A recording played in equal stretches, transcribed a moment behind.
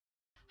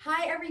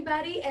Hi,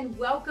 everybody, and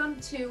welcome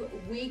to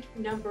week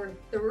number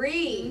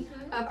 3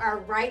 of our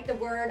Write the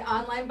Word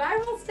online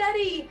Bible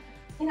study.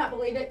 I cannot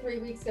believe it. 3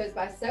 weeks goes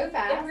by so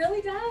fast. It really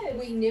does.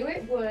 We knew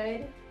it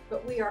would,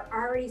 but we are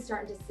already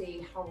starting to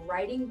see how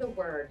writing the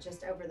Word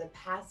just over the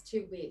past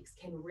 2 weeks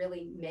can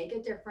really make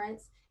a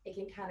difference. It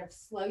can kind of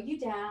slow you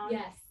down,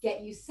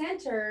 get you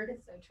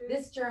centered. So true.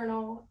 This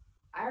journal,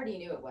 I already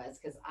knew it was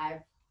because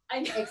I've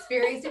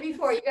experienced it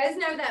before. You guys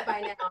know that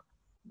by now.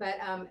 But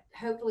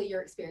hopefully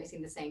you're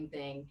experiencing the same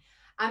thing.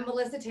 I'm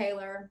Melissa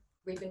Taylor.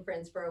 We've been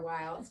friends for a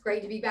while. It's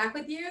great to be back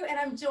with you. And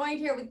I'm joined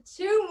here with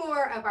 2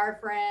 more of our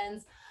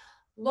friends,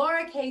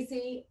 Laura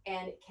Casey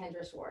and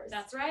Kendra Schwartz.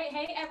 That's right.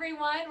 Hey,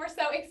 everyone. We're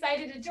so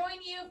excited to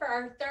join you for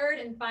our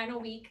 3rd and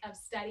final week of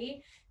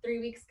study. 3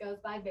 weeks goes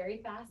by very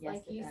fast, Yes,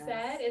 like you does.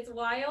 said. It's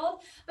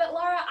wild. But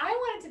Laura, I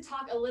wanted to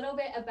talk a little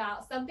bit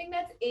about something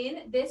that's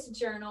in this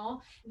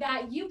journal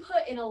that you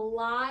put in a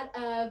lot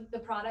of the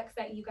products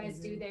that you guys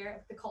do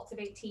there, the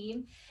Cultivate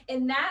team.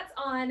 And that's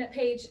on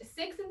page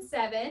 6 and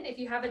 7, if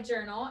you have a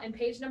journal, and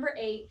page number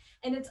 8.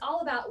 And it's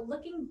all about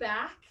looking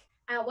back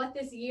at what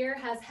this year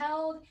has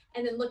held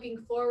and then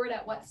looking forward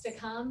at what's to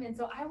come. And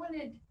so I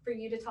wanted for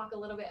you to talk a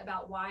little bit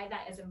about why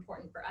that is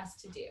important for us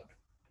to do.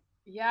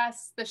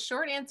 Yes, the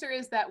short answer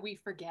is that we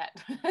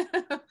forget.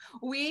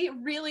 We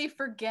really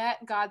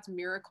forget God's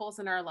miracles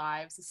in our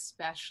lives,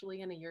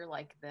 especially in a year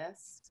like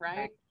this,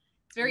 right?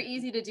 It's very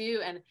easy to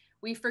do, and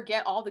we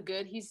forget all the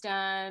good he's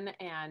done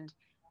and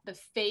the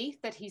faith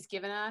that he's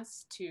given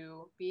us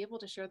to be able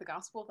to share the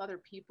gospel with other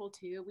people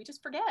too. We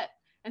just forget.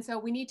 And so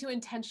we need to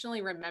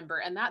intentionally remember,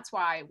 and that's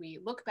why we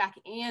look back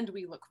and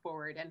we look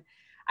forward. And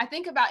I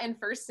think about in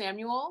 1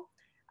 Samuel,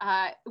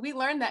 we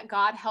learned that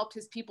God helped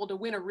his people to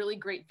win a really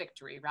great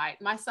victory,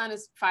 right? My son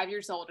is 5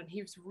 years old and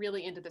he's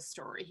really into this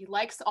story. He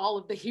likes all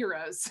of the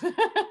heroes.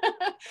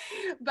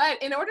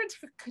 But in order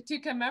to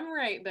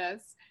commemorate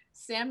this,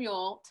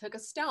 Samuel took a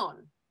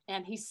stone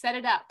and he set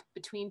it up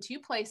between 2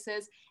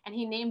 places and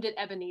he named it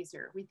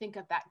Ebenezer. We think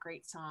of that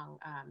great song,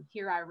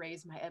 Here I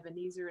Raise My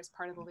Ebenezer, as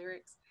part of the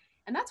lyrics.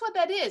 And that's what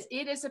that is.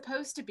 It is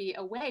supposed to be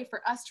a way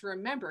for us to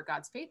remember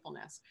God's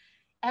faithfulness.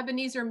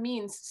 Ebenezer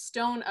means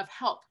stone of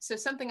help. So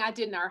something I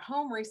did in our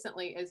home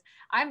recently is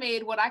I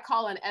made what I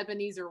call an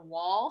Ebenezer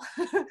wall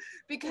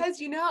because,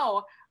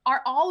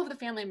 all of the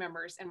family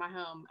members in my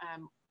home,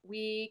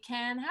 we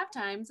can have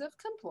times of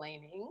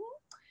complaining.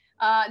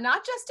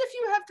 Not just if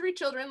you have 3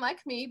 children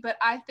like me, but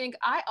I think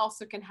I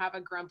also can have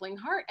a grumbling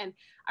heart. And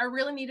I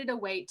really needed a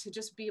way to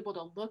just be able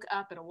to look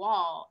up at a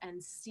wall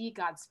and see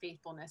God's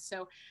faithfulness.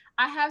 So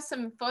I have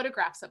some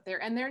photographs up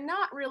there, and they're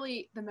not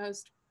really the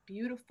most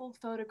beautiful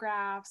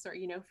photographs or,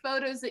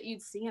 photos that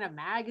you'd see in a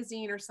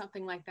magazine or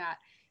something like that.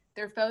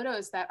 They're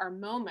photos that are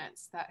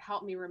moments that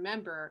help me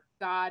remember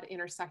God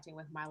intersecting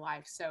with my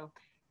life. So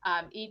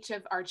each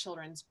of our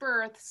children's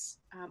births,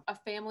 a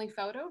family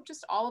photo,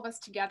 just all of us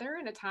together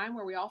in a time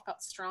where we all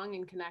felt strong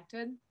and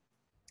connected.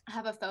 I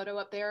have a photo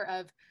up there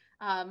of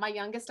my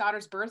youngest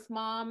daughter's birth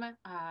mom,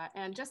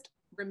 and just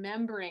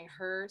remembering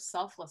her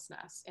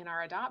selflessness in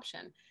our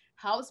adoption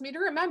helps me to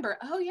remember,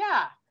 oh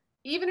yeah,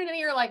 even in a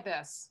year like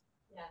this,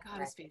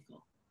 God is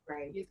faithful.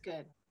 Right. He's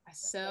good. I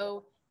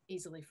so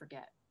easily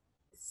forget.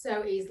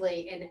 So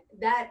easily. And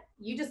that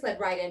you just led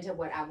right into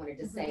what I wanted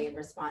to say in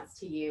response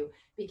to you,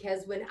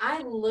 because when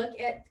I look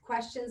at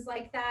questions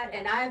like that,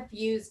 and I've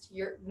used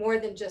more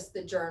than just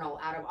the journal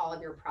out of all of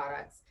your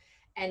products.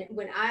 And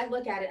when I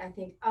look at it, I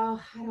think,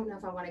 oh, I don't know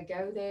if I want to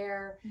go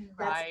there.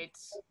 Right.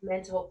 That's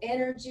mental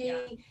energy.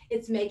 Yeah.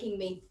 It's making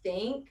me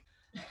think.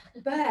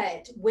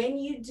 But when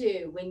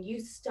you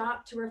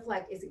stop to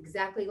reflect, is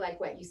exactly like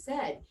what you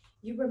said.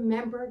 You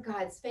remember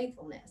God's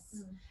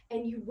faithfulness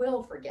and you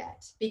will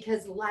forget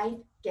because life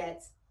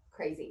gets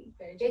crazy.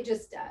 It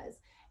just does.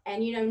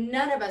 And,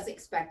 none of us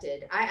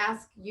expected. I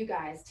asked you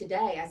guys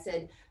today, I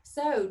said,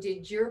 so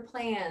did your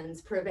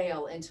plans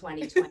prevail in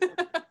 2020?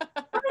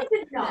 I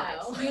did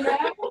not,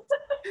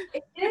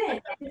 it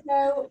didn't. And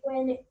so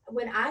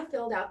when I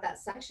filled out that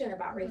section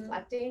about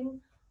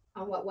reflecting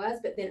on what was,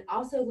 but then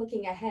also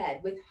looking ahead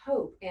with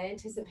hope and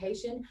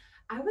anticipation,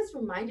 I was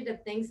reminded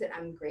of things that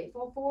I'm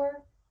grateful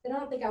for that I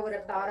don't think I would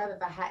have thought of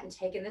if I hadn't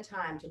taken the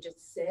time to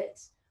just sit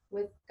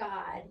with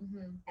God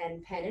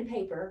and pen and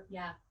paper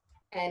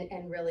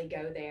and really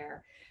go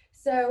there.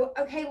 So,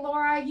 okay,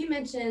 Laura, you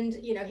mentioned,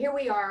 here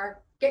we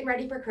are getting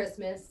ready for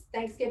Christmas.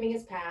 Thanksgiving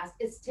is past.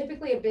 It's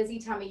typically a busy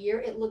time of year.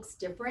 It looks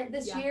different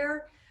this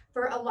year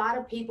for a lot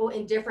of people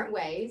in different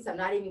ways. I'm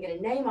not even going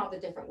to name all the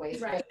different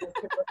ways. Right.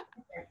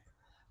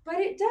 But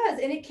it does,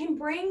 and it can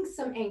bring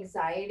some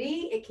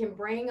anxiety. It can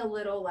bring a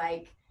little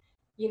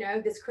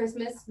this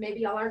Christmas,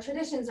 maybe all our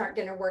traditions aren't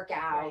going to work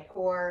out,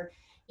 or,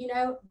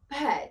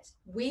 but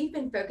we've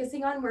been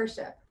focusing on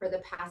worship for the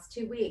past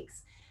 2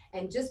 weeks.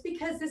 And just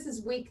because this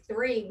is week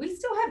 3, we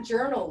still have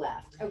journal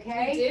left,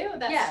 okay? We do,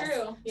 that's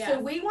true. Yes. So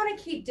we want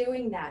to keep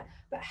doing that.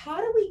 But how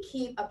do we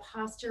keep a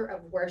posture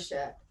of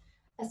worship,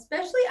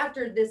 especially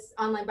after this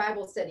online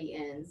Bible study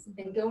ends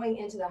and going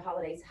into the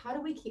holidays? How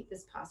do we keep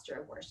this posture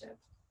of worship?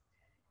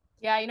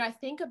 Yeah, I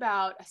think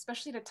about,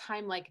 especially at a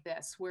time like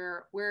this,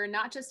 where we're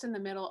not just in the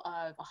middle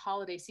of a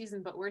holiday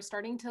season, but we're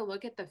starting to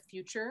look at the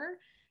future.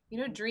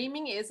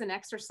 Dreaming is an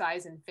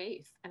exercise in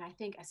faith. And I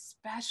think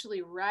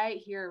especially right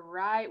here,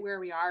 right where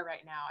we are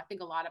right now, I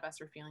think a lot of us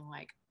are feeling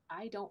like,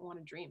 I don't want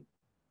to dream.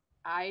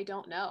 I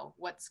don't know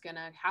what's going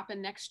to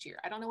happen next year.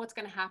 I don't know what's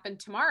going to happen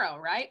tomorrow,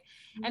 right?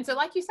 And so,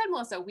 like you said,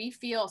 Melissa, we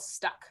feel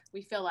stuck.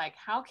 We feel like,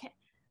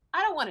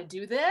 I don't want to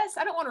do this.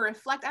 I don't want to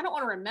reflect. I don't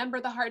want to remember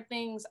the hard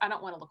things. I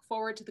don't want to look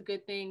forward to the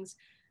good things.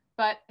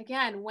 But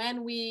again,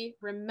 when we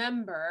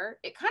remember,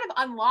 it kind of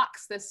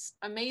unlocks this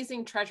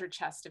amazing treasure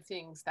chest of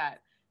things that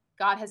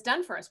God has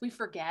done for us. We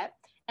forget.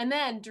 And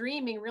then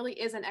dreaming really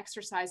is an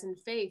exercise in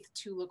faith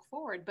to look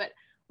forward. But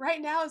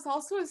right now is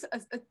also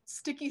a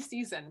sticky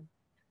season.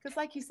 Because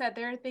like you said,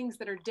 there are things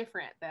that are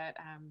different that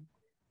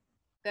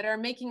are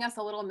making us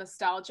a little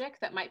nostalgic,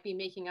 that might be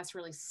making us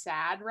really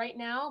sad right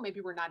now. Maybe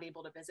we're not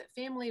able to visit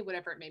family,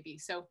 whatever it may be.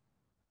 So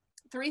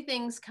 3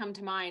 things come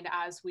to mind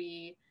as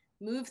we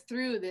move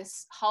through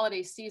this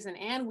holiday season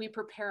and we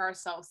prepare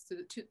ourselves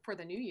for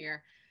the new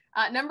year.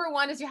 Number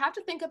 1 is you have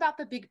to think about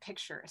the big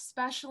picture,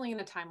 especially in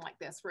a time like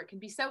this, where it can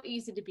be so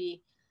easy to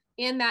be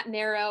in that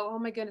narrow, oh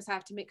my goodness, I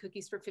have to make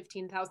cookies for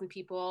 15,000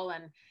 people,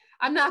 and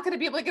I'm not going to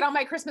be able to get all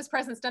my Christmas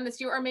presents done this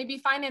year, or maybe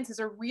finances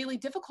are really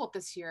difficult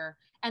this year.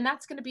 And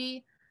that's going to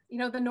be,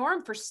 the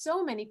norm for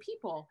so many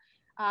people.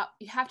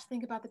 You have to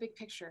think about the big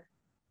picture,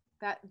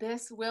 that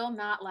this will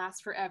not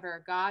last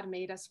forever. God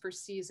made us for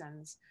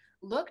seasons.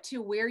 Look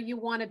to where you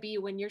want to be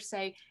when you're,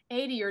 say,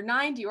 80 or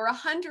 90 or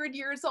 100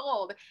 years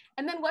old.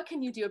 And then what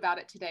can you do about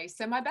it today?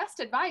 So my best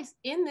advice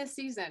in this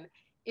season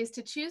is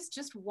to choose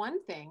just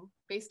one thing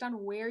based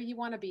on where you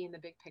want to be in the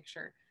big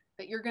picture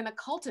that you're going to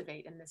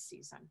cultivate in this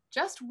season.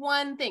 Just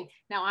one thing.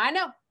 Now, I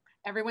know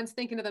everyone's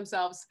thinking to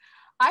themselves,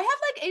 I have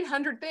like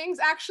 800 things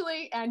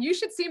actually, and you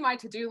should see my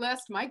to-do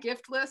list. My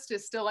gift list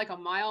is still like a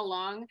mile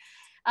long.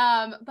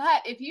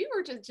 But if you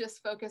were to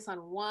just focus on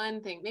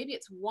one thing, maybe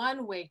it's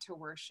one way to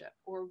worship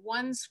or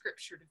one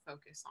scripture to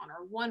focus on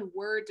or one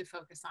word to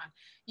focus on,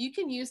 you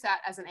can use that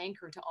as an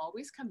anchor to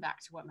always come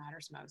back to what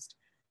matters most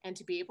and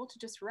to be able to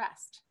just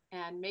rest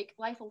and make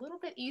life a little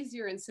bit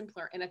easier and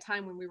simpler in a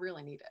time when we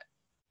really need it.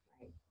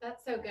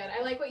 That's so good.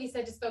 I like what you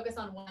said, just focus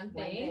on one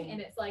thing. And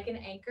it's like an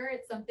anchor.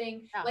 It's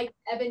something like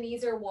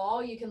Ebenezer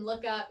wall. You can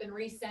look up and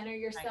recenter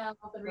yourself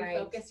and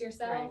refocus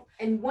yourself. Right.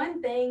 And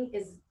one thing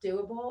is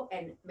doable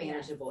and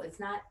manageable. It's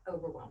not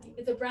overwhelming.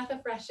 It's a breath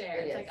of fresh air.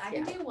 It's like, I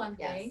can do one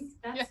thing.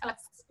 That's how I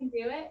can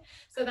do it.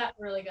 So that's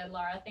really good,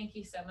 Laura. Thank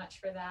you so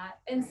much for that.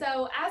 And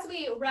so as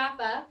we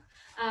wrap up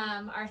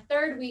our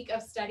 3rd week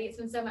of study, it's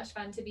been so much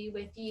fun to be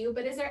with you.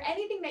 But is there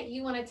anything that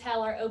you want to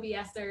tell our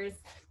OBSers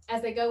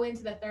as they go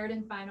into the 3rd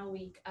and final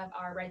week of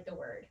our Write the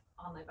Word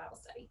online Bible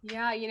study?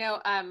 Yeah,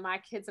 my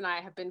kids and I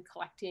have been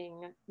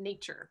collecting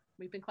nature.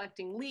 We've been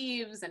collecting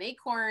leaves and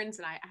acorns,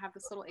 and I have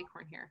this little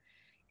acorn here.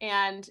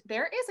 And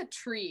there is a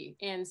tree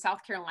in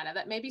South Carolina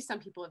that maybe some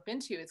people have been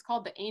to. It's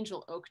called the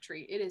angel oak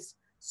tree. It is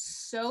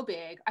so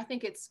big. I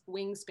think its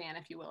wingspan,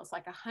 if you will, is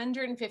like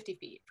 150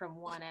 feet from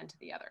one end to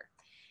the other.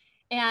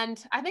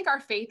 And I think our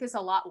faith is a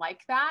lot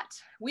like that.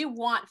 We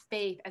want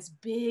faith as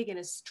big and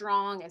as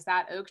strong as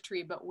that oak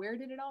tree, but where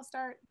did it all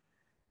start?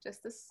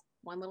 Just this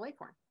one little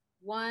acorn.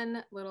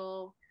 One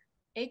little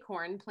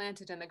acorn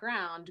planted in the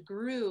ground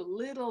grew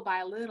little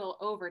by little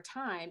over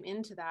time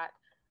into that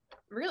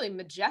really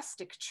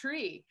majestic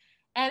tree.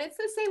 And it's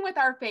the same with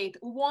our faith.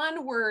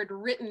 One word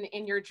written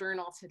in your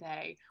journal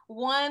today,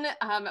 one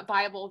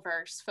Bible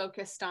verse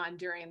focused on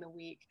during the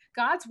week.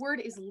 God's word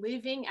is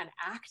living and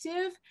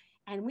active,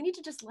 and we need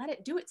to just let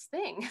it do its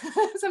thing.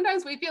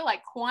 Sometimes we feel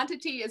like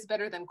quantity is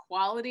better than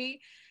quality.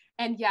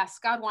 And yes,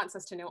 God wants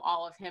us to know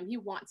all of him. He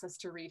wants us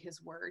to read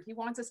his word. He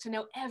wants us to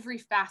know every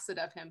facet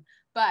of him,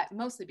 but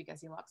mostly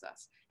because he loves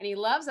us. And he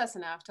loves us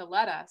enough to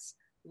let us,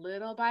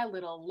 little by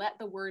little, let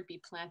the word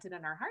be planted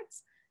in our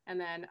hearts. And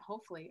then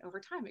hopefully over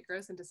time, it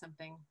grows into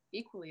something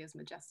equally as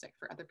majestic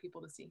for other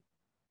people to see.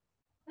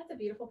 That's a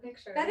beautiful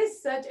picture. That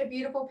is such a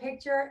beautiful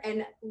picture.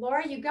 And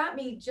Laura, you got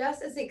me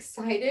just as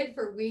excited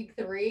for week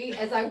 3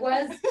 as I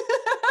was.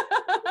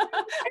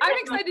 I'm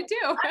excited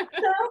too. I'm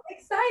so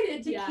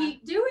excited to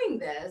keep doing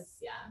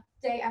this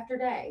day after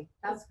day.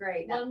 That's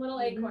great. One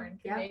little acorn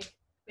can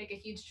make a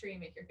huge tree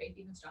and make your faith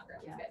even stronger.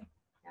 That was good.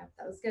 Yeah,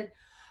 that was good.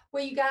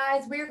 Well, you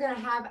guys, we're going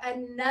to have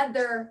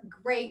another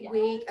great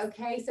week.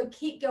 Okay. So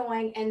keep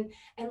going. And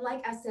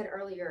like I said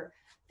earlier,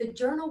 the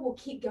journal will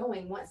keep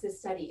going once this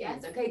study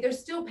ends. Okay. There's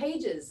still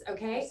pages.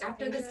 Okay.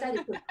 After the study.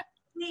 So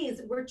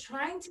please, we're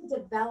trying to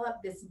develop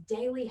this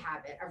daily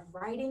habit of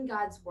writing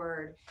God's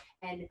word.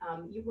 And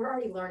we're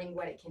already learning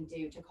what it can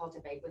do to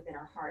cultivate within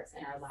our hearts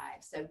and our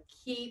lives. So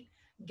keep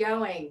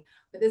going.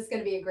 But this is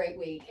going to be a great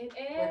week. It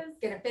is.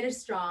 We're going to finish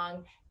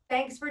strong.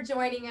 Thanks for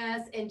joining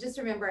us. And just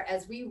remember,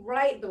 as we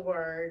write the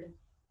word,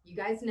 you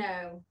guys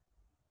know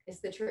it's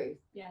the truth.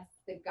 Yes.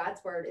 That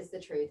God's word is the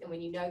truth. And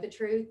when you know the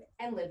truth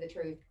and live the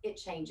truth, it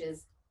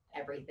changes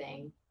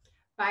everything.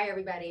 Bye,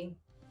 everybody.